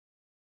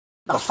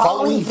The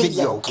following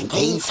video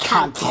contains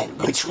content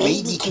which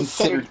may be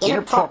considered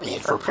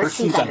inappropriate for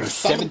persons under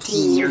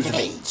 17 years of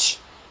age.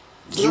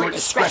 Viewer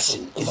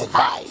discretion is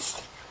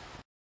advised.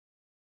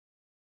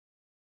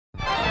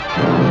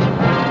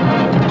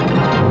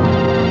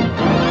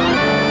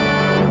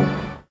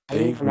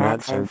 Dave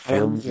Matson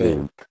Films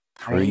Inc.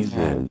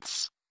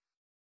 presents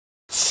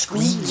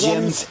Screen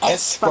Gems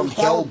S from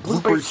Hell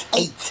Bloopers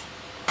 8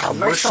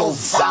 Commercial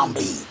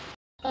Zombie.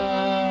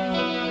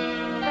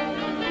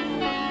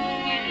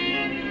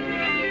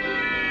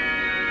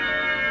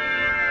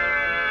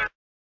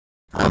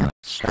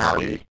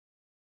 Scotty.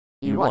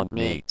 You want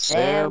me,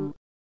 Sam?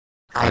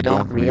 I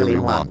don't really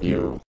want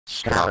you,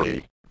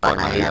 Scotty, but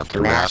I have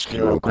to ask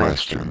you a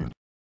question.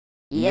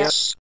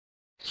 Yes?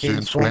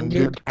 Since when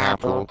did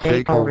Apple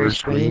take over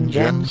Screen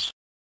Gems?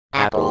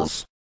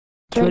 Apples.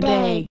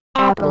 Today,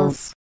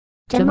 apples.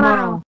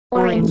 Tomorrow,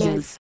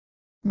 oranges.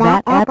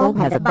 That apple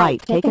has a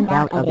bite taken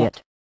out of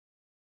it.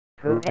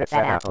 Who hit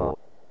that apple?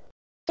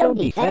 Don't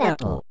eat that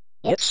apple.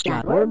 It's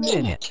got worms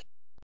in it.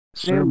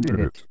 Sam did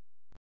it.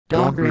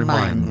 Don't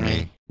remind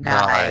me,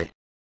 guy.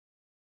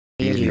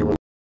 You.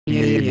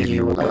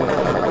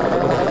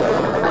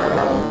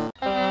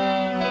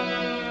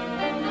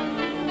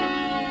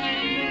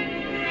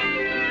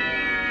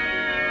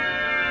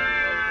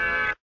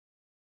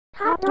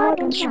 Hot dog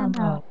and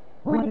jumbo.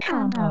 What a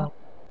combo.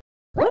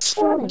 Let's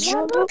form a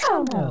jumbo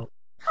combo.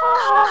 Ha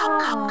ha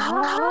ha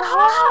ha ha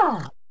ha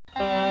ha.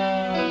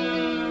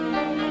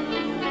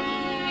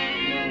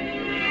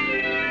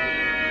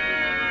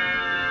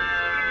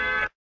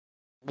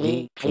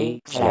 BP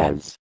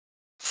says,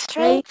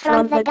 Straight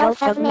from the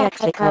Gulf of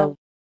Mexico.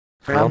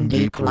 from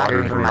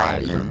Deepwater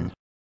Horizon.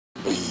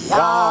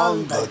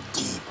 Beyond the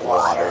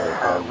Deepwater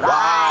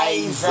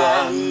Horizon.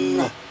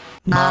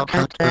 Now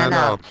cut that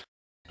out.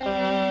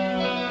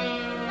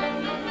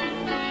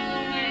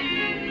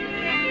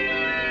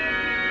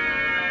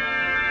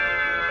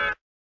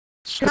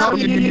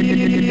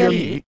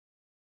 Scotty.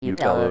 You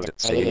don't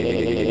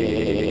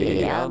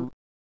say.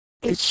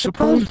 It's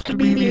supposed to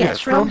be the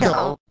S from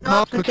Hell,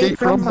 not the K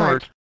from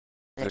Mart.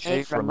 The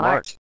K from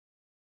Mart.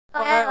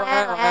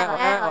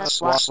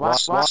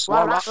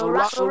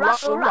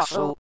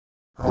 Russell.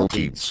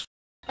 Hokies.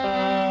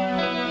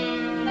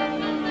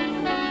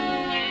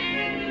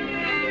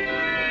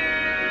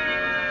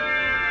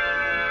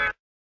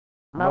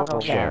 Mobile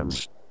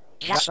gems.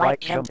 Just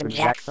like Jumpin'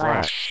 Jack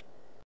Flash.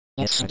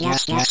 It's a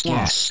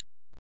guess.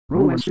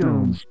 Rolling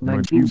Stones,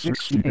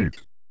 1968.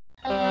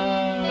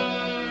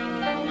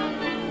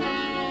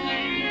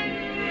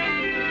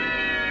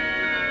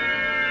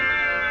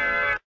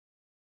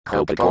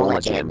 Coca-Cola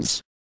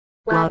gems.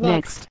 What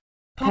next?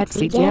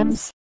 Pepsi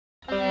gems?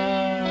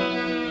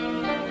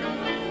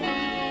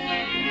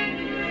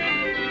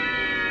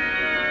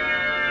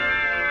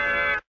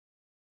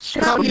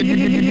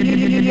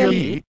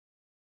 Scotty.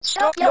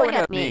 Stop yelling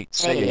at me,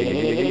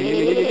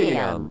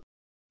 Sam.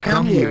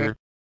 Come here.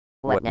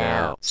 What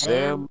now,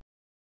 Sam?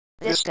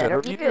 This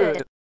better be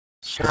good.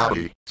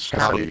 Scotty.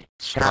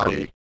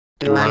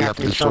 Do I have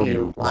to show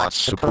you what's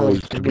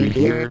supposed to be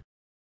here?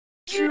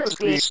 Judas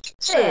Priest,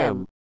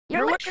 Sam.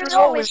 Your lectures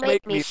always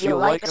make me feel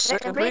like a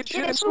second-grade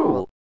kid in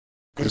school.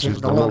 This is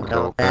the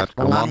logo that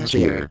belongs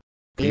here.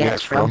 The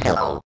S from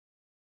Hell.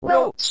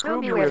 Well,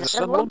 screw me where the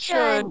sun won't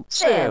shine,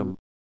 Sam.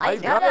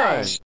 I've got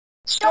eyes.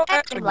 Stop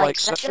acting like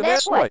such an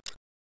asswipe.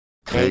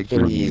 Take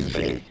it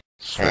easy,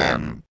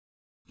 Sam.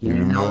 You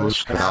know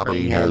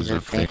Scotty has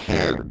a thick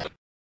head.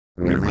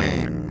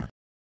 Remain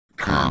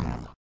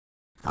calm.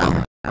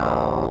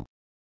 No.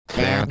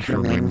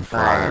 Tantrum in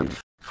 5,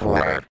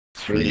 4,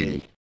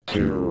 3,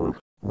 2,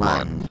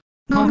 1.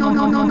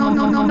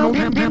 No.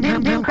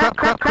 Damn.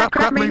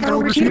 Crap. Raise that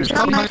overseas.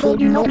 Scotty, I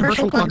told you no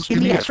commercial plugs. Give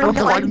me the S from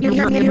Hell. I didn't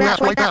hear me. That's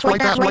right.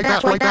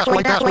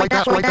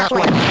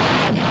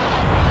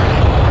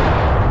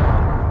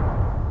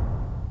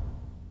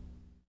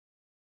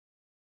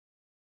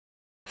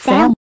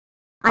 Sam,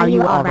 are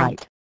you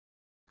alright?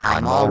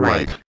 I'm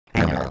alright,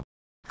 Anna.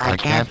 I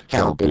can't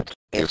help it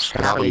if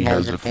Scotty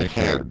has a thick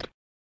head.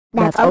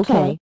 That's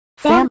okay,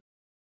 Sam.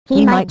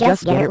 He might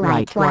just get it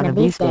right one of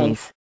these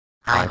days.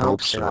 I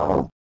hope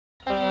so.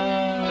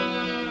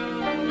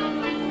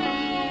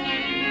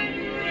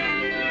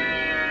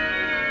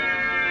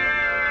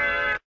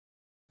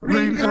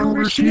 Raise that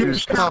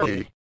overseas,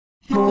 Scotty.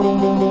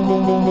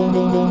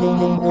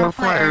 Or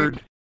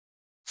fired.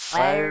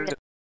 Fired.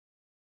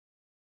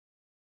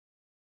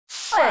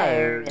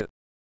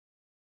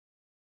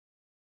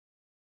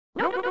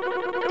 No.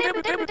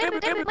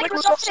 Damn it,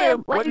 Microsoft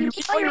Sam. Why do you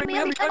keep firing me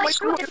every time I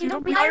screw up? If you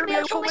don't rehire me,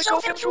 I'll show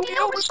myself and truly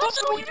out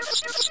responsible. You do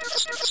this.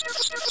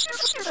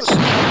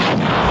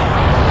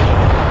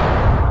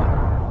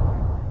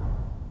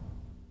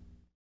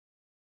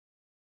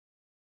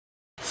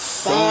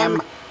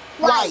 Sam,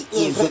 why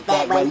is it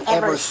that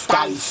whenever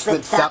Scotty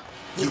slips up,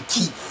 you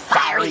keep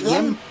firing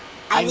him?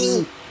 I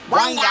mean,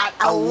 why not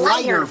a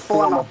lighter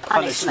form of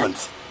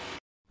punishment?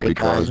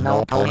 Because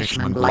no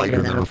punishment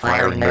lighter than a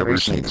firing ever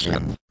sinks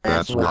him.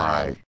 That's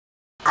why.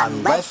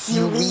 Unless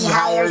you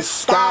rehire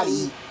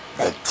Scotty,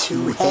 The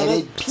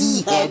two-headed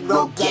pea-head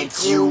will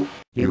get you.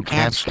 You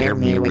can't scare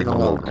me with a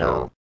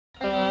logo.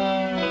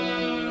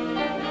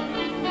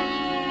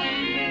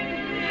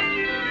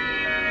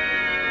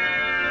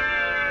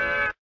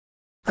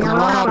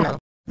 Colorado,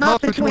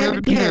 not the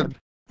two-headed pea-head.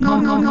 No,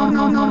 no, no,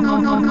 no, no, no,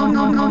 no, no,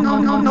 no, no, no,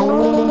 no,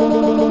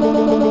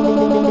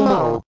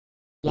 no.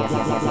 Yes,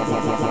 yes, yes, yes,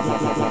 yes, yes,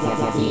 yes, yes, yes, yes,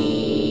 yes,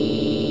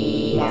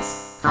 yes.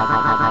 Ha, ha,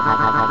 ha, ha, ha,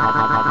 ha,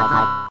 ha, ha,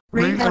 ha.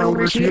 Read that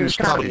over here,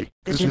 Scotty.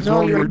 This is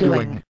all you're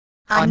doing.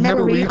 I'm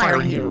never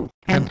rehiring you,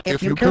 and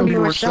if you kill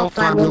yourself,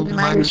 I will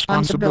deny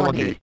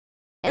responsibility.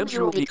 And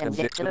you'll be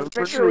convicted of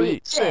perjury,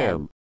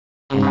 Sam.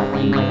 And I'll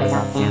blame my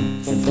results,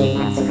 Sam, since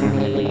Dave has so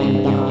permanently banned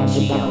the devil and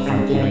she-devil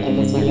from appearing in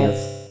his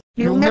videos.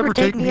 You'll never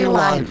take me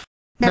alive.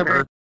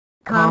 Never.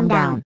 Calm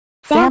down.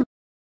 Sam,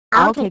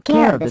 I'll take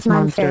care of this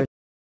monster.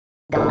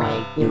 Go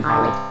away, you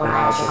harlot, or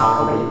I shall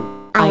all over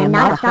you. I am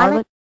not a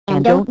harlot,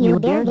 and don't you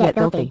dare get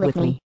filthy with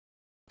me.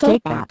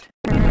 Take that.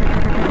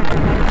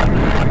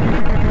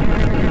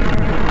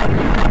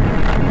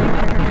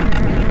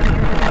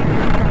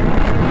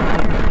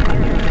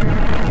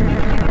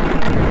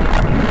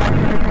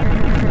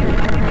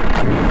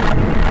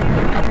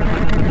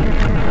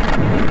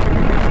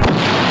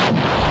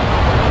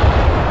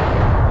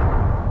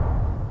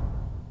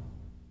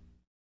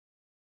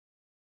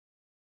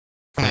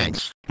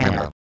 Thanks,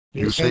 Hannah.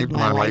 You saved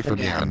my life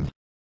again.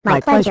 My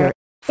pleasure,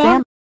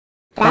 Sam.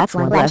 That's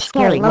one less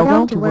scary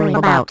logo to worry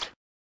about.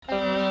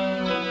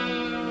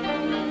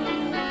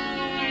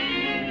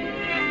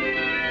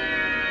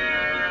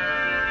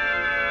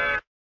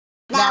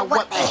 Now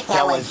what the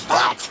hell is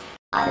that?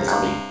 I'm a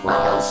zombie.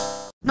 What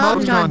else?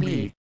 Not a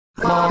zombie.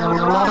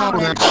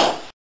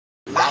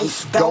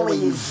 Nice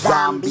going,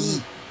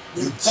 zombie.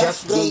 You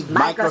just gave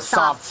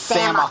Microsoft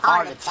Sam a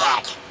heart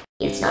attack.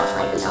 It's not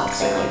Microsoft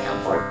Sam I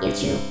come for.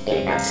 It's you,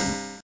 Dave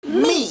Madsen.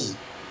 Me?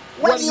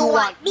 What do you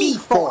want me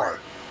for?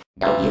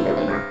 Don't you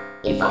remember?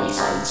 In funny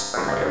signs or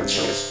other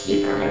insurers,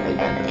 you permanently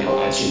banned the devil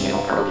and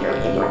she-devil from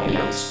appearing in your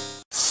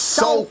videos.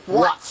 So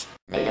what?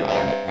 They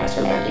demand that's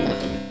the ban you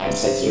lifted, and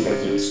since you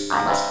refuse,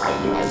 I must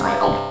claim you as my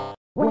own.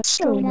 What's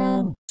going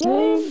on,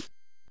 Dave?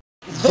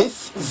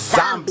 This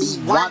zombie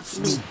wants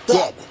me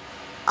dead.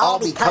 All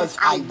because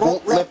I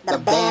won't lift the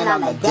ban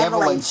on the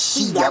devil and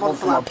she-devil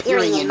from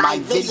appearing in my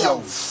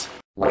videos.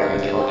 Where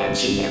the devil and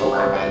she-devil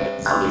are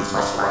banned, zombies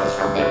must rise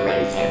from their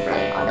graves and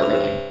prey on the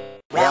living.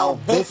 Well,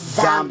 this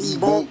zombie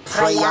won't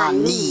prey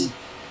on me.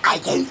 I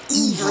can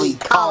easily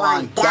call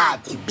on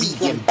God to beat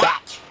him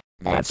back.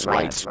 That's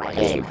right,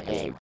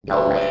 Dave.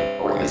 Go away,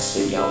 or this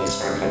studio is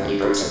permanently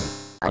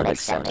frozen.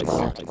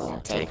 Unacceptable.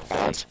 Take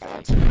that.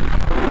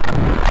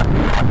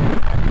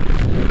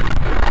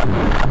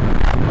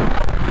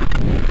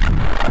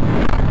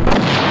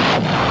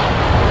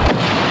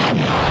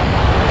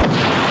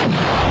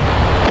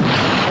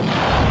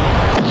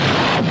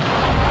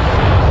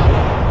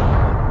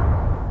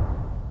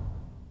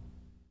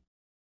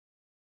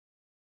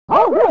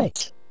 All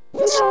right,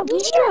 the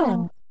zombie's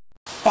gone.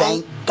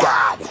 Thank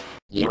God.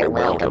 You're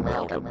welcome.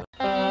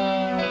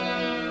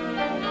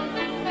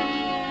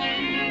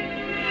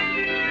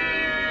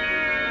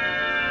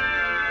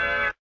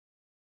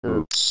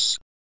 Oops.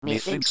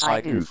 Methinks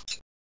I goofed.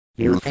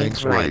 You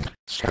think's right,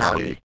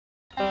 Scotty.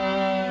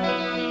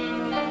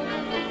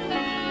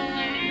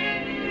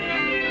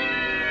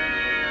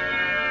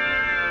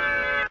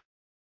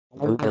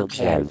 Logo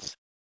gems.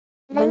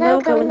 The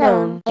logo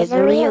alone is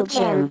a real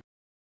gem.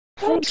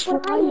 Thanks for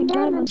buying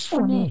diamonds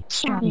for me,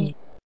 Scotty.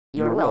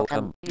 You're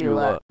welcome,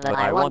 Beulah, but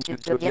I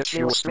wanted to get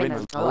you a string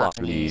of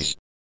please.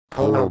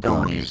 Polo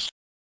gonies.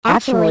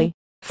 Actually,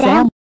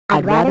 Sam,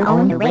 I'd rather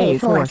own the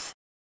raised horse.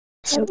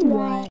 So do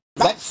I.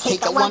 Let's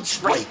take a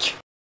lunch break.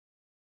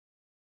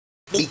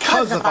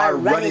 Because of our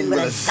run-in with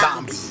a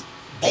zombie,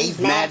 Dave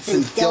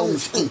Madsen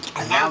Films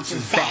Inc.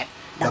 announces that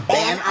the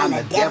ban on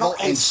the devil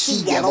and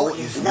she-devil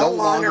is no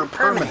longer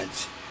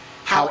permanent.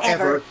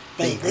 However,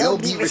 they will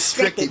be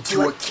restricted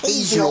to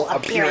occasional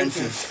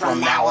appearances from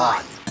now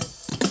on.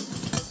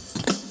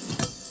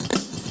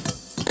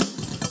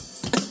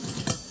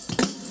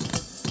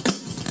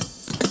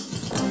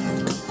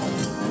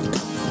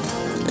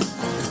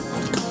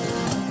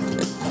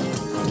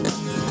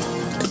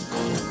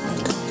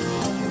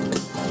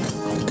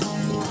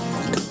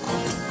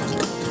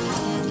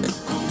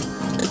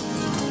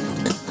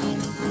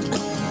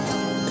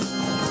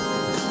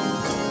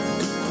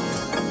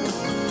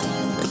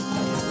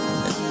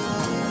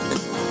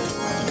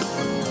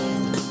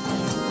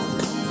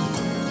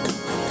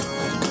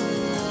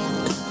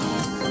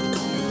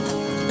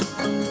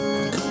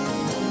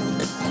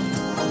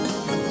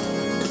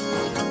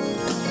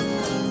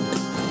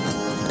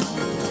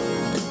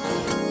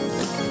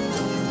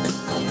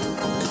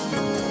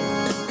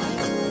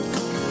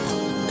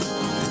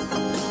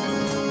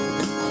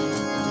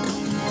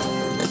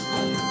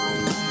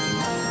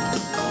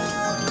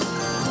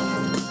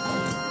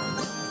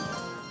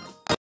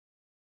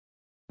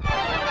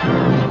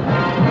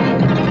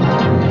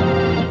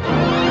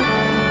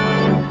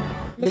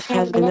 This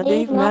has been a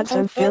Dave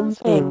Madsen Films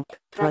Inc.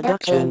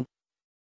 production.